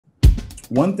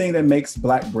One thing that makes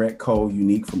Black Bread Co.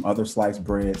 unique from other sliced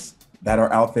breads that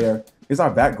are out there is our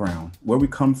background, where we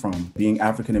come from, being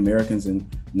African Americans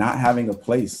and not having a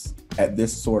place at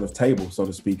this sort of table, so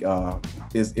to speak,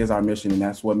 is our mission, and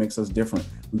that's what makes us different.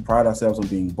 We pride ourselves on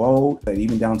being bold, and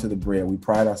even down to the bread. We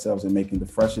pride ourselves in making the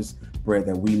freshest bread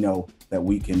that we know that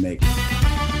we can make.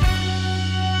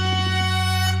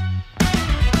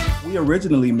 We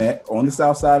originally met on the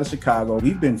south side of Chicago.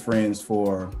 We've been friends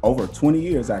for over 20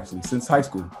 years, actually, since high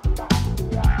school.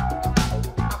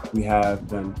 We have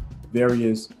done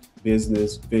various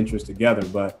business ventures together,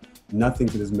 but nothing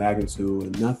to this magnitude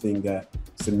and nothing that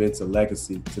cements a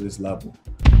legacy to this level.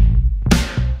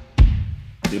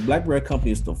 The Black Bread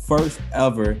Company is the first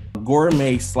ever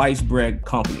gourmet sliced bread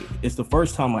company. It's the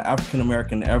first time an African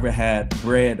American ever had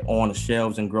bread on the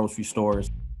shelves in grocery stores.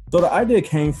 So the idea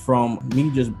came from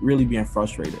me just really being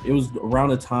frustrated. It was around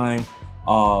the time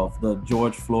of the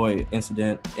George Floyd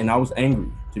incident, and I was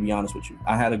angry, to be honest with you.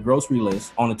 I had a grocery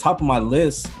list. On the top of my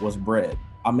list was bread.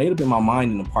 I made up in my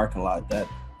mind in the parking lot that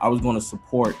I was going to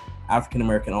support African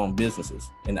American owned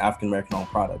businesses and African American owned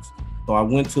products. So I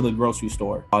went to the grocery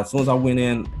store. As soon as I went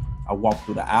in, I walked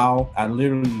through the aisle. I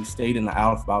literally stayed in the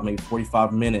aisle for about maybe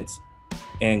 45 minutes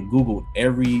and Googled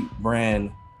every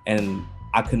brand, and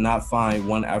I could not find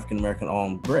one African American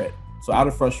owned bread. So out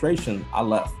of frustration, I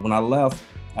left. When I left,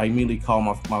 I immediately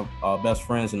called my best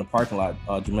friends in the parking lot,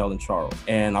 Jamel and Charles.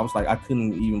 And I was like, I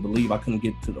couldn't even believe I couldn't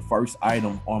get to the first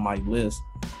item on my list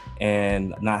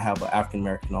and not have an African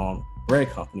American owned bread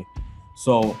company.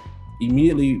 So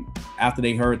immediately after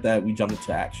they heard that, we jumped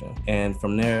into action. And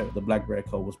from there, the Black Bread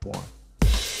Co. was born.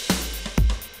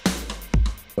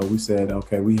 So we said,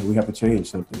 okay, we have to change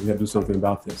something. We have to do something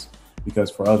about this, because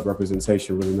for us,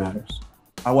 representation really matters.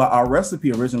 Our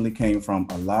recipe originally came from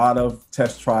a lot of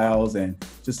test trials and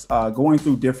just going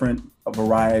through different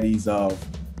varieties of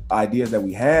ideas that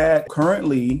we had.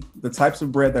 Currently, the types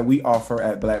of bread that we offer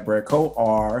at Black Bread Co.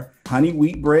 are honey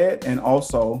wheat bread and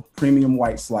also premium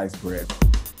white sliced bread.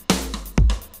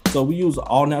 So we use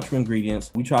all natural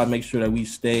ingredients. We try to make sure that we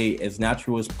stay as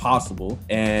natural as possible.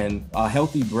 And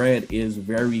healthy bread is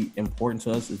very important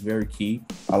to us. It's very key.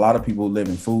 A lot of people live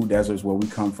in food deserts where we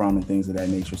come from and things of that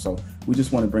nature. So we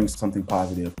just want to bring something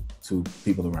positive to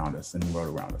people around us and the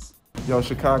world around us. Yo,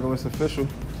 Chicago, it's official.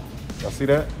 Y'all see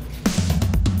that?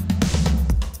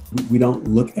 We don't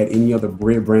look at any other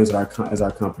bread brands as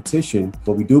our competition,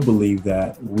 but we do believe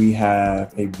that we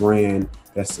have a brand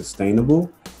that's sustainable,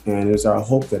 and it's our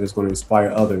hope that it's going to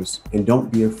inspire others. And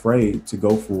don't be afraid to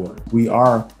go for it. We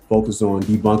are focused on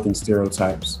debunking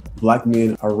stereotypes. Black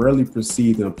men are rarely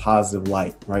perceived in a positive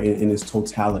light, right, in its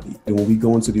totality. And when we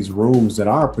go into these rooms that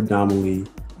are predominantly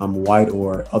white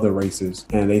or other races,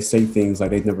 and they say things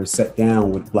like they've never sat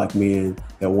down with Black men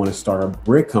that want to start a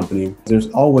bread company, there's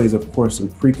always, of course, some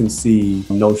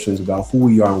preconceived notions about who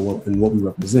we are and what we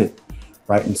represent.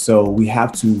 Right. And so we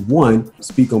have to, one,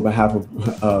 speak on behalf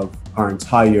of our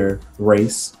entire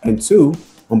race, and two,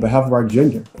 on behalf of our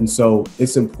gender. And so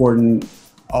it's important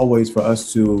always for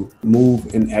us to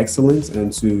move in excellence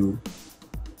and to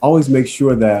always make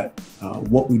sure that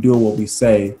what we do and what we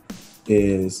say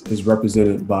is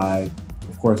represented by,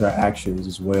 of course, our actions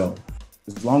as well.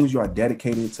 As long as you are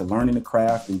dedicated to learning the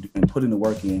craft and putting the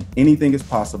work in, anything is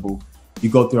possible. You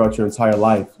go throughout your entire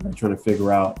life trying to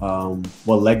figure out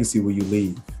what legacy will you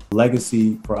leave.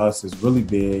 Legacy for us is really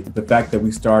big. The fact that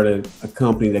we started a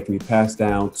company that can be passed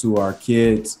down to our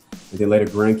kids and then later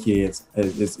grandkids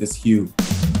is huge.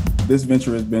 This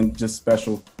venture has been just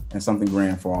special and something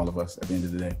grand for all of us at the end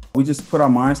of the day. We just put our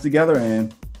minds together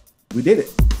and we did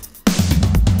it.